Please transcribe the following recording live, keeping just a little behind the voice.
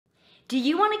Do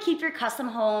you want to keep your custom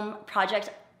home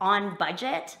project on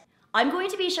budget? I'm going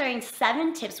to be sharing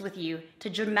 7 tips with you to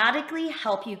dramatically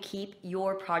help you keep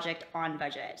your project on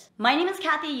budget. My name is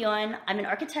Kathy Yuen. I'm an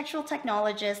architectural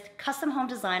technologist, custom home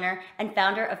designer, and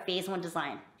founder of Phase 1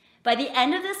 Design. By the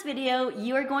end of this video,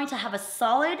 you are going to have a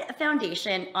solid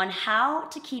foundation on how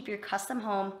to keep your custom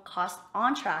home cost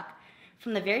on track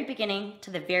from the very beginning to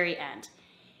the very end.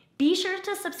 Be sure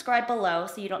to subscribe below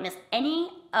so you don't miss any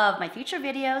of my future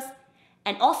videos.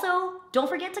 And also, don't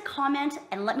forget to comment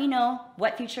and let me know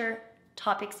what future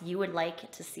topics you would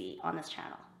like to see on this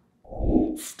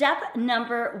channel. Step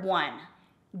number 1,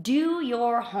 do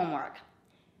your homework.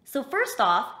 So first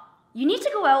off, you need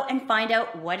to go out and find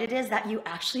out what it is that you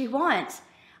actually want.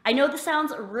 I know this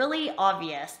sounds really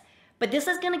obvious, but this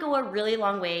is gonna go a really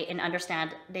long way in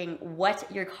understanding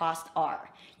what your costs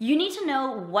are. You need to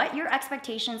know what your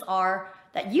expectations are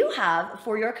that you have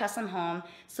for your custom home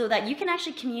so that you can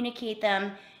actually communicate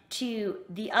them to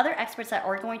the other experts that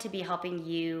are going to be helping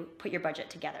you put your budget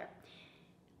together.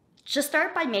 Just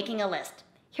start by making a list.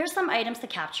 Here's some items to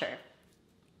capture.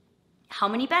 How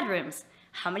many bedrooms?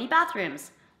 How many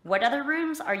bathrooms? What other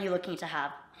rooms are you looking to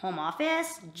have? Home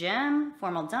office, gym,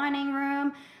 formal dining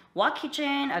room, walk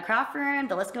kitchen, a craft room,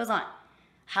 the list goes on.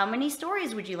 How many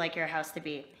stories would you like your house to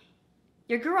be?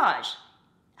 Your garage,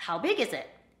 how big is it?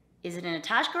 Is it an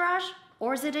attached garage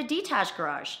or is it a detached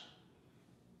garage?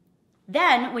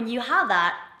 Then when you have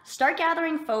that, start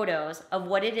gathering photos of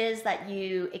what it is that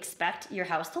you expect your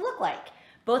house to look like,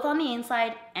 both on the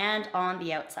inside and on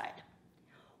the outside.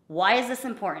 Why is this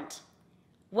important?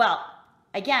 Well,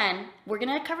 again, we're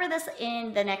gonna cover this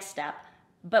in the next step,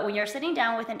 but when you're sitting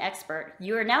down with an expert,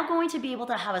 you are now going to be able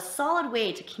to have a solid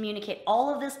way to communicate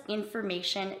all of this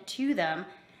information to them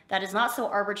that is not so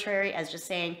arbitrary as just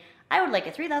saying, I would like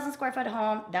a 3,000 square foot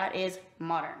home that is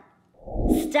modern.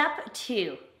 Step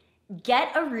 2,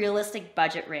 get a realistic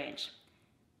budget range.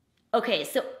 Okay,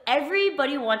 so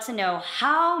everybody wants to know,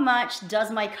 how much does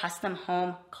my custom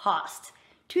home cost?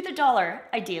 To the dollar,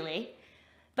 ideally.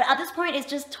 But at this point, it's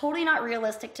just totally not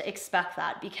realistic to expect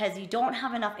that because you don't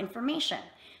have enough information.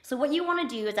 So what you want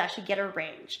to do is actually get a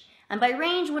range. And by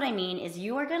range, what I mean is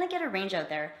you are going to get a range out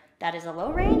there that is a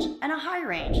low range and a high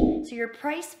range. So your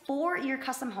price for your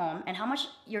custom home and how much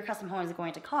your custom home is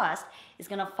going to cost is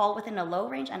going to fall within a low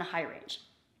range and a high range.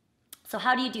 So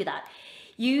how do you do that?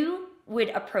 You would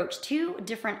approach 2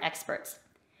 different experts,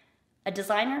 a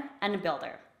designer and a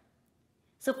builder.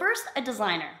 So first, a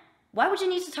designer. Why would you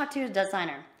need to talk to a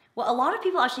designer? Well, a lot of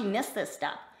people actually miss this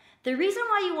step. The reason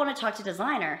why you want to talk to a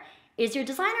designer is your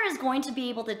designer is going to be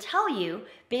able to tell you,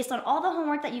 based on all the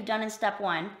homework that you've done in step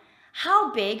 1,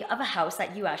 how big of a house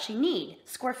that you actually need,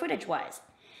 square footage wise.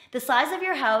 The size of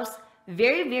your house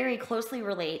very, very closely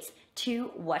relates to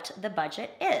what the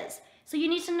budget is. So you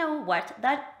need to know what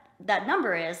that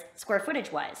number is square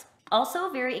footage wise. Also,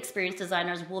 very experienced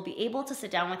designers will be able to sit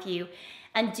down with you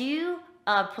and do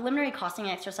a preliminary costing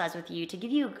exercise with you to give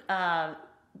you a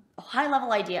high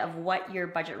level idea of what your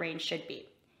budget range should be.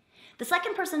 The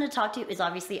second person to talk to is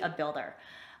obviously a builder.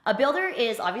 A builder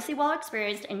is obviously well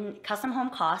experienced in custom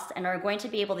home costs and are going to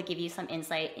be able to give you some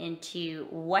insight into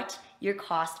what your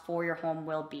cost for your home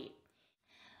will be.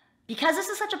 Because this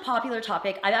is such a popular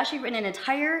topic, I've actually written an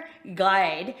entire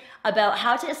guide about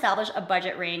how to establish a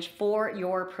budget range for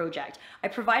your project. I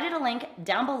provided a link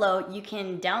down below. You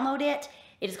can download it.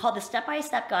 It is called the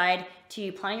step-by-step guide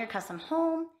to planning your custom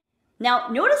home. Now,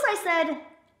 notice I said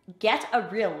get a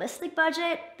realistic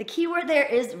budget. The key word there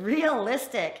is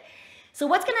realistic. So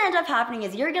what's gonna end up happening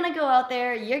is you're gonna go out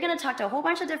there, you're gonna talk to a whole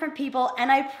bunch of different people, and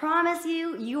I promise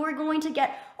you, you are going to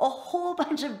get a whole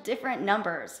bunch of different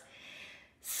numbers.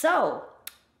 So,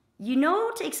 you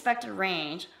know to expect a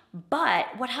range, but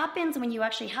what happens when you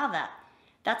actually have that?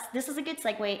 This is a good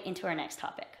segue into our next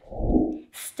topic.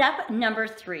 Step number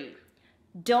 3,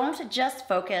 don't just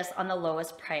focus on the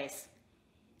lowest price.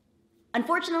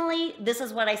 Unfortunately, this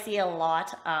is what I see a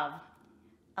lot of.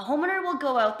 A homeowner will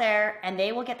go out there and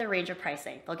they will get their range of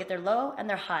pricing. They'll get their low and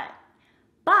their high.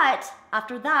 But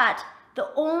after that, the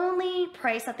only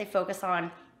price that they focus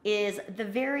on is the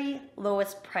very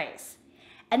lowest price.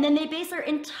 And then they base their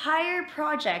entire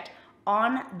project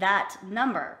on that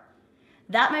number.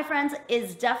 That, my friends,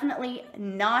 is definitely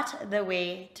not the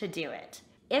way to do it.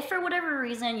 If for whatever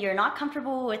reason you're not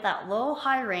comfortable with that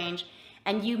low-high range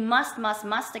and you must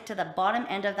stick to the bottom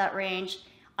end of that range,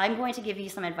 I'm going to give you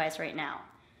some advice right now.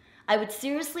 I would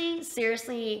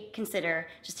seriously consider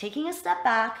just taking a step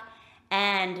back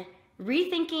and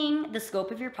rethinking the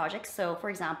scope of your project. So for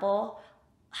example,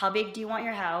 how big do you want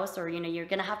your house? Or you're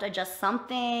gonna have to adjust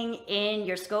something in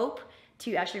your scope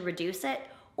to actually reduce it.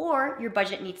 or your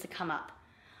budget needs to come up.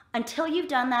 Until you've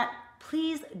done that,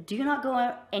 please do not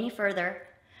go any further.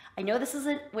 I know this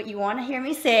isn't what you want to hear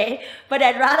me say, but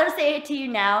I'd rather say it to you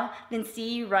now than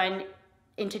see you run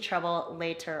into trouble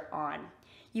later on.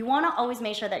 You want to always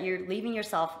make sure that you're leaving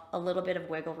yourself a little bit of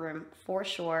wiggle room for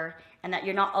sure, and that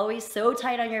you're not always so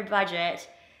tight on your budget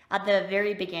at the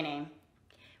very beginning,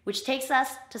 which takes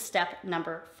us to step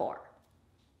number 4.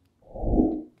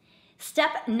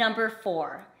 Step number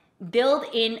 4, build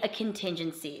in a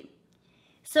contingency.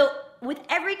 So with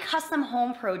every custom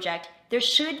home project, there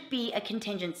should be a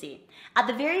contingency. At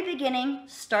the very beginning,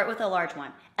 start with a large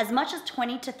one, as much as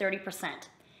 20 to 30%.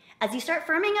 As you start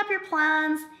firming up your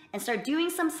plans and start doing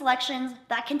some selections,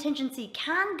 that contingency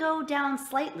can go down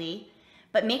slightly,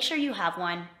 but make sure you have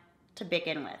one to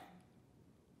begin with.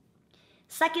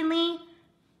 Secondly,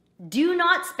 do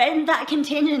not spend that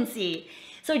contingency.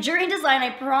 So during design,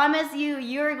 I promise you,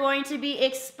 you're going to be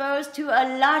exposed to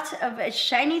a lot of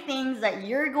shiny things that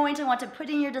you're going to want to put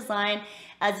in your design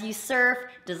as you surf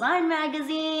design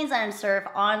magazines and surf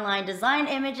online design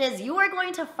images. You are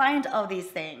going to find all these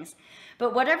things.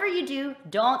 But whatever you do,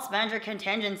 don't spend your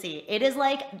contingency. It is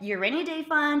like your rainy day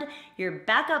fund, your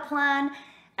backup plan,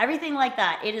 everything like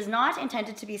that. It is not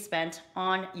intended to be spent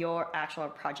on your actual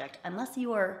project unless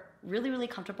you are really, really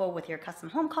comfortable with your custom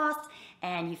home costs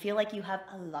and you feel like you have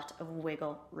a lot of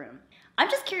wiggle room.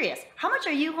 I'm just curious, how much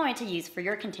are you going to use for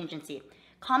your contingency?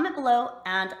 Comment below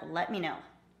and let me know.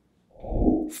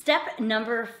 Step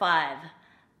number 5,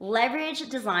 leverage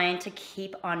design to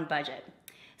keep on budget.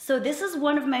 So this is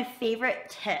one of my favorite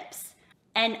tips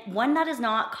and one that is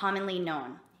not commonly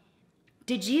known.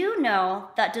 Did you know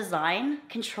that design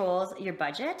controls your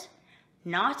budget,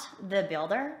 not the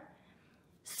builder?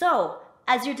 So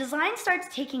as your design starts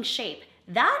taking shape,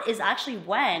 that is actually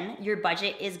when your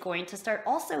budget is going to start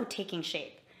also taking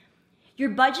shape. Your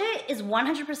budget is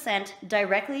 100%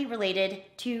 directly related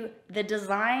to the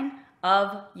design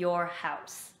of your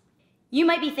house. You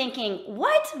might be thinking,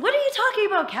 what are you talking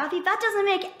about, Kathy? That doesn't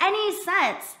make any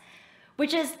sense,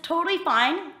 which is totally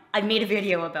fine. I've made a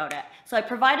video about it. So I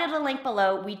provided a link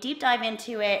below. We deep dive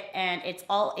into it and it's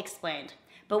all explained.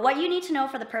 But what you need to know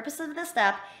for the purposes of this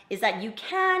step is that you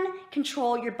can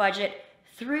control your budget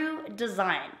through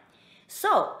design.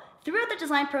 So throughout the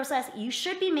design process, you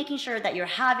should be making sure that you're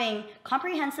having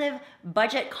comprehensive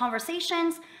budget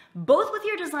conversations, both with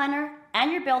your designer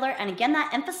and your builder. And again,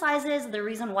 that emphasizes the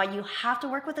reason why you have to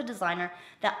work with a designer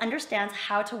that understands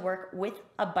how to work with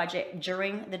a budget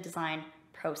during the design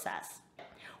process.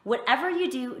 Whatever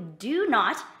you do, do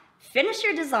not finish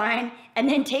your design and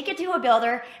then take it to a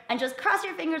builder and just cross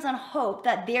your fingers and hope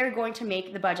that they're going to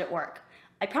make the budget work.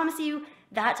 I promise you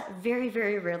that very,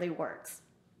 very rarely works.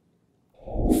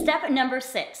 Step number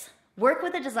 6, work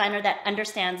with a designer that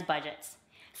understands budgets.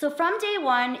 So from day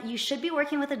one, you should be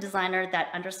working with a designer that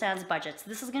understands budgets.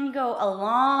 This is going to go a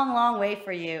long, long way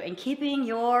for you in keeping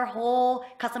your whole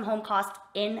custom home cost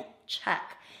in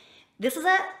check. This is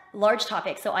a large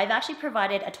topic, so I've actually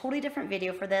provided a totally different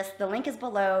video for this. The link is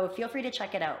below. Feel free to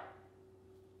check it out.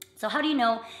 So how do you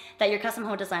know that your custom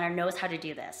home designer knows how to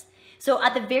do this? So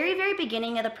at the very, very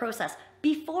beginning of the process,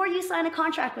 before you sign a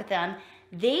contract with them,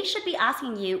 they should be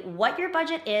asking you what your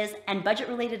budget is and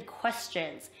budget-related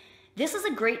questions. This is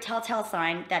a great telltale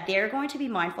sign that they're going to be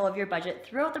mindful of your budget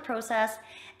throughout the process,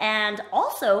 and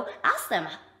also ask them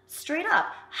straight up,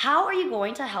 how are you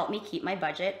going to help me keep my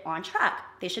budget on track?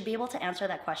 They should be able to answer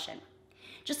that question.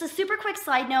 Just a super quick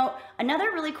side note,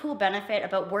 another really cool benefit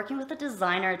about working with a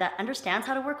designer that understands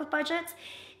how to work with budgets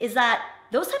is that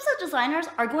those types of designers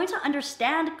are going to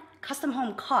understand custom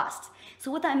home costs. So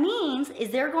what that means is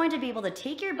they're going to be able to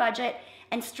take your budget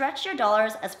and stretch your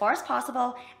dollars as far as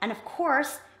possible, and of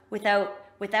course,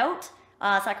 without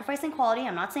sacrificing quality.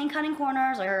 I'm not saying cutting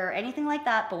corners or anything like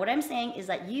that, but what I'm saying is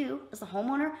that you, as a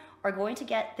homeowner, are going to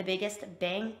get the biggest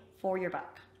bang for your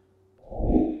buck.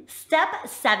 Step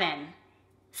 7,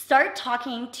 start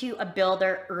talking to a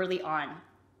builder early on.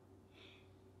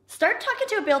 Start talking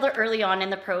to a builder early on in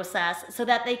the process so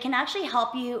that they can actually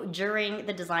help you during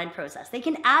the design process. They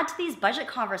can add to these budget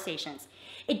conversations.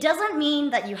 It doesn't mean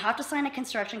that you have to sign a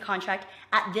construction contract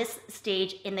at this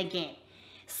stage in the game.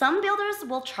 Some builders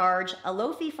will charge a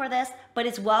low fee for this, but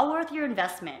it's well worth your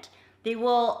investment. They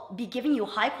will be giving you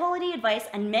high quality advice,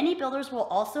 and many builders will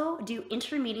also do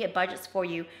intermediate budgets for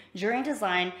you during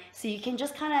design, so you can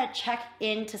just kind of check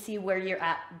in to see where you're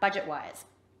at budget-wise.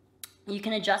 You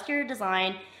can adjust your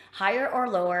design higher or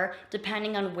lower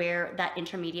depending on where that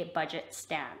intermediate budget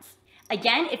stands.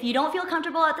 Again, if you don't feel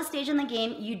comfortable at this stage in the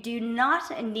game, you do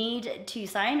not need to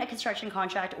sign a construction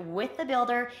contract with the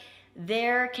builder.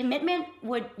 your commitment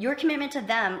to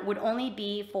them would only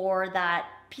be for that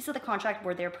piece of the contract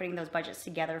where they're putting those budgets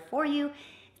together for you.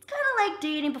 It's kind of like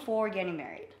dating before getting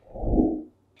married.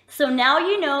 So now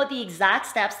you know the exact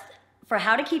steps for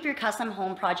how to keep your custom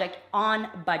home project on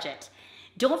budget.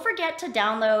 Don't forget to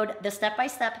download the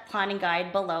step-by-step planning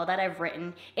guide below that I've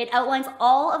written. It outlines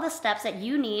all of the steps that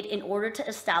you need in order to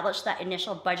establish that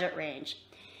initial budget range.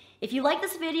 If you like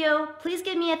this video, please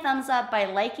give me a thumbs up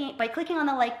by clicking on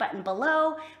the like button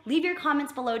below. Leave your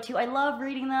comments below too. I love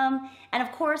reading them. And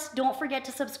of course, don't forget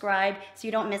to subscribe so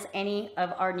you don't miss any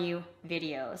of our new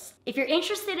videos. If you're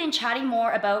interested in chatting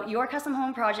more about your custom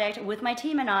home project with my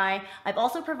team and I've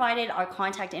also provided our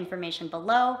contact information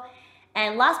below.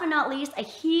 And last but not least, a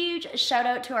huge shout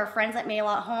out to our friends at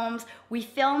Maylot Homes. We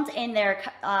filmed in their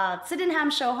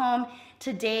Sydenham show home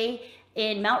today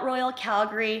in Mount Royal,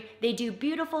 Calgary. They do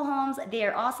beautiful homes. They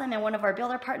are awesome and one of our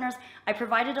builder partners. I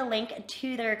provided a link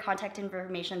to their contact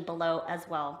information below as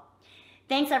well.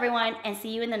 Thanks everyone, and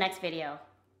see you in the next video.